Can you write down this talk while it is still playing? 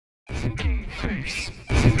Good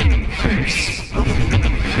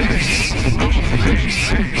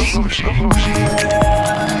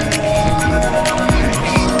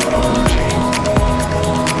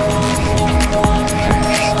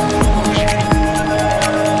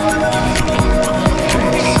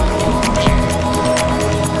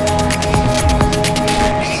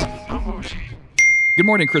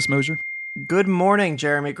morning, Chris Mosier. Good morning,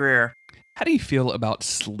 Jeremy Greer. How do you feel about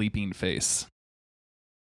Sleeping Face?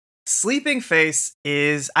 Sleeping Face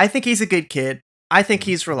I think he's a good kid. I think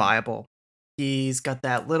he's reliable. He's got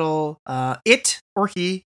that little,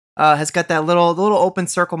 he has got that little open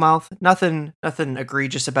circle mouth. Nothing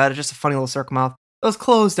egregious about it, just a funny little circle mouth. Those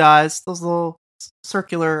closed eyes, those little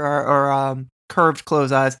circular or curved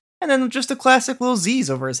closed eyes. And then just a classic little Z's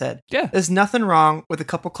over his head. Yeah. There's nothing wrong with a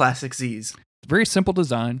couple classic Z's. Very simple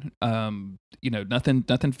design.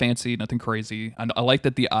 Nothing fancy, nothing crazy. I like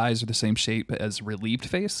that the eyes are the same shape as Relieved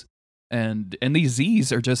Face, and these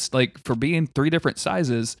Z's are just like, for being three different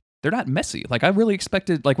sizes, they're not messy. Like I really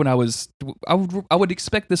expected, like when I would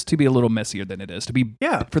expect this to be a little messier than it is, to be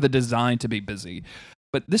for the design to be busy.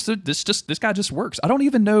 But this guy just works. I don't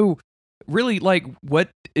even know really like what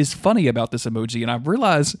is funny about this emoji, and I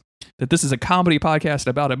realize that this is a comedy podcast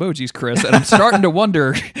about emojis, Chris, and I'm starting to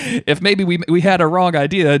wonder if maybe we had a wrong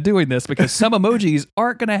idea doing this, because some emojis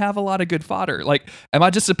aren't going to have a lot of good fodder. Like, am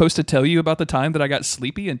I just supposed to tell you about the time that I got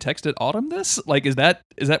sleepy and texted Autumn this? Like, is that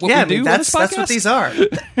what we do? That's what these are.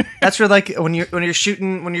 That's where, like, when you're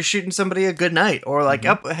shooting somebody a good night, or like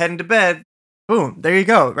up heading to bed, boom, there you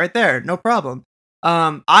go, right there, no problem.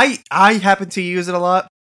 I happen to use it a lot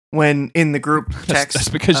when in the group text. That's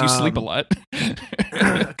because you sleep a lot.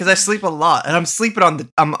 Because I sleep a lot, and I'm sleeping on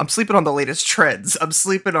the latest trends. I'm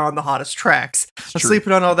sleeping on the hottest tracks. I'm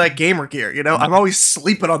sleeping on all that gamer gear. I'm always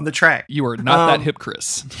sleeping on the track. You are not that hip,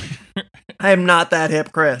 Chris. I am not that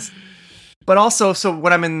hip, Chris. But also, so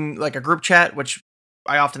when I'm in like a group chat, which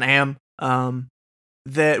I often am,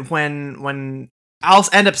 that when I'll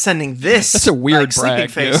end up sending this. That's a weird sleeping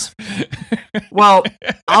face. Well,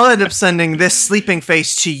 I'll end up sending this sleeping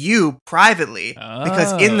face to you privately,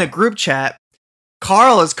 because in the group chat,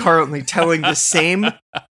 Carl is currently telling the same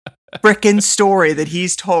frickin' story that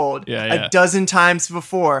he's told a dozen times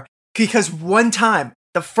before. Because one time,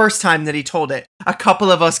 the first time that he told it, a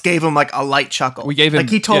couple of us gave him like a light chuckle. We gave him,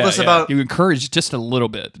 like he told us about. You encouraged just a little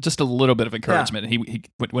bit of encouragement, and he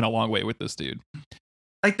went a long way with this dude.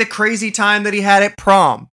 Like the crazy time that he had at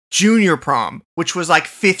prom, junior prom, which was like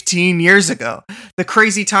 15 years ago. The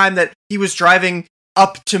crazy time that he was driving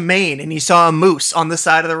up to Maine and he saw a moose on the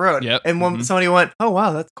side of the road. Yep. And when somebody went, "Oh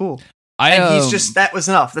wow, that's cool," and he's just, that was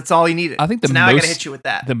enough. That's all he needed. I think I gotta hit you with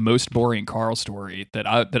that. The most boring Carl story that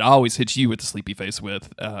I always hit you with the sleepy face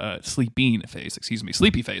with,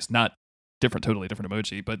 sleepy face, not totally different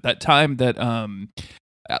emoji, but that time that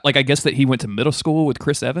like, I guess that he went to middle school with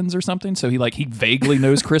Chris Evans or something, so he vaguely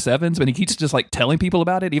knows Chris Evans, but he keeps just like telling people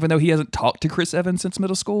about it, even though he hasn't talked to Chris Evans since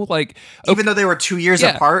middle school. Like, even though they were 2 years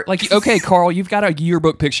apart. Like, okay, Carl, you've got a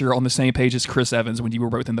yearbook picture on the same page as Chris Evans when you were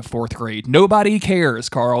both in the 4th grade. Nobody cares,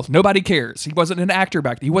 Carl. Nobody cares. He wasn't an actor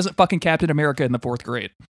back then. He wasn't fucking Captain America in the 4th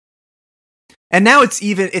grade. And now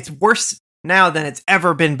it's worse now than it's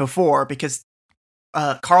ever been before, because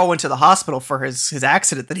Carl went to the hospital for his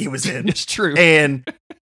accident that he was in. It's true.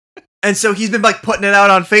 And so he's been like putting it out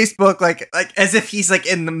on Facebook, like as if he's like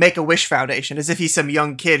in the Make-A-Wish Foundation, as if he's some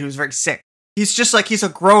young kid who's very sick. He's just like, he's a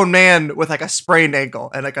grown man with like a sprained ankle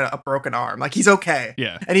and like a broken arm. Like, he's okay.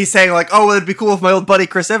 Yeah. And he's saying like, "Oh, well, it'd be cool if my old buddy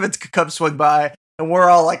Chris Evans could come swing by." And we're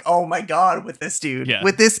all like, "Oh my God, with this dude,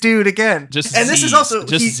 with this dude again." This is also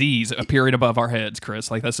just Z's appearing above our heads, Chris.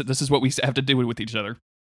 Like, this is what we have to do with each other.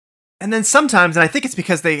 And then sometimes, and I think it's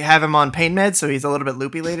because they have him on pain meds, so he's a little bit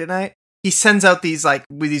loopy late at night. He sends out these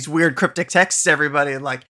weird cryptic texts to everybody, and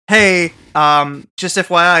like, "Hey, just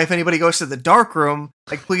FYI, if anybody goes to the dark room,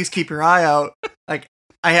 like, please keep your eye out." Like,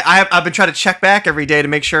 I've been trying to check back every day to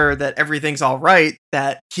make sure that everything's all right,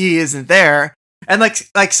 that he isn't there. And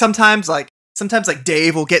sometimes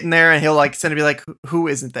Dave will get in there and he'll like send me like, "Who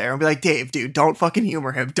isn't there?" And be like, "Dave, dude, don't fucking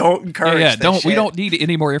humor him. Don't encourage that shit. We don't need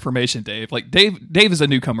any more information, Dave." Like, Dave is a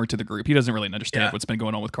newcomer to the group. He doesn't really understand what's been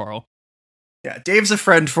going on with Carl. Yeah, Dave's a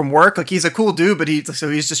friend from work. Like, he's a cool dude, but he's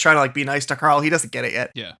just trying to like be nice to Carl. He doesn't get it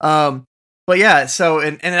yet. Yeah. But yeah, so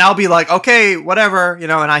and I'll be like, "Okay, whatever,"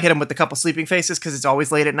 and I hit him with a couple sleeping faces because it's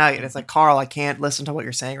always late at night, and it's like, "Carl, I can't listen to what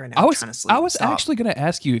you're saying right now. I'm trying to sleep. I was Stop." actually going to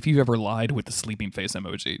ask you if you ever lied with the sleeping face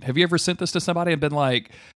emoji. Have you ever sent this to somebody and been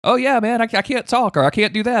like, "Oh yeah, man, I can't talk, or I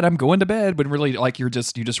can't do that. I'm going to bed," but really, like, you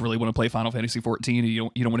just really want to play Final Fantasy 14 and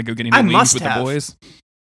you don't want to go get any wings with the boys?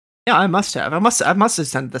 Yeah, I must have. I must have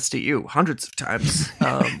sent this to you hundreds of times.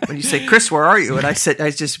 When you say, "Chris, where are you?" and I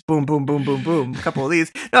just boom, boom, boom, boom, boom, a couple of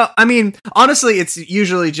these. No, I mean, honestly, it's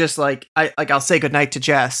usually just like I'll say goodnight to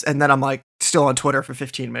Jess, and then I'm like still on Twitter for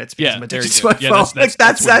 15 minutes because I'm addicted to my phone.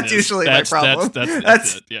 That's usually my problem.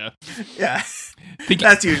 That's it. Yeah. Yeah.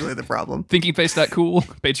 That's usually the problem. ThinkingFace.cool,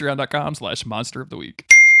 patreon.com/monster of the week.